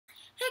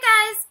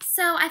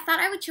I thought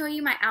I would show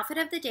you my outfit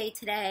of the day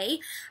today.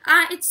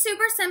 It's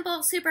super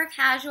simple, super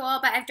casual,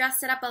 but I've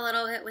dressed it up a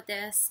little bit with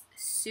this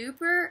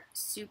super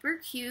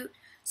cute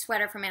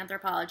sweater from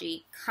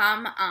Anthropologie.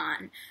 Come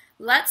on.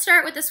 Let's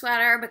start with the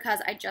sweater because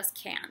I just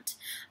can't.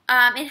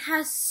 It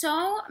has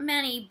so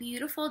many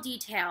beautiful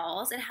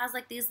details. It has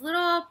like these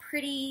little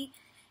pretty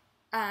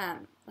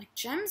like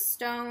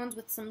gemstones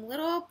with some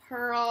little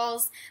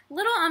pearls,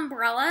 little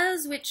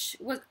umbrellas,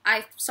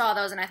 I saw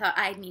those and I thought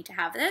I need to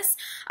have this.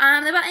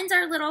 The buttons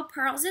are little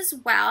pearls as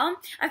well.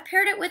 I've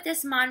paired it with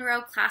this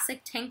Monrow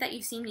classic tank that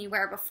you've seen me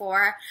wear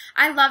before.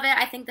 I love it.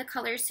 I think the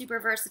color is super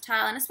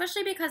versatile, and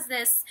especially because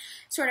this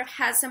sort of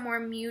has some more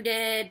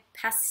muted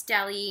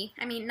pastel-y,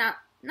 I mean not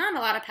a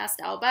lot of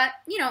pastel, but,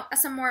 you know,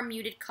 some more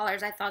muted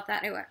colors. I thought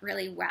that it went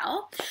really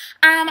well.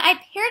 I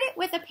paired it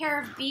with a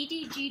pair of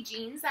BDG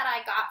jeans that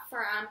I got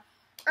from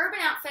Urban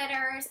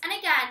Outfitters. And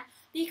again,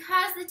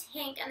 because the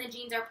tank and the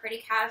jeans are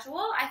pretty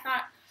casual, I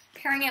thought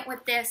pairing it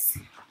with this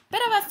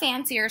bit of a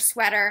fancier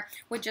sweater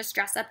would just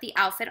dress up the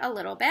outfit a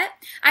little bit.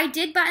 I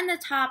did button the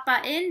top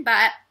button,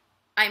 but,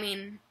 I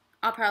mean,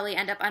 I'll probably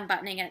end up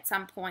unbuttoning it at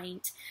some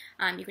point.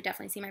 You could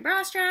definitely see my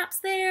bra straps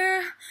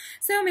there.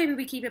 So maybe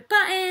we keep it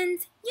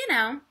buttoned, you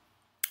know.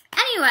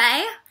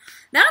 Anyway,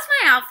 that was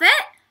my outfit.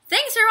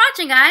 Thanks for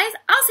watching, guys.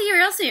 I'll see you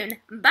real soon.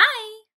 Bye.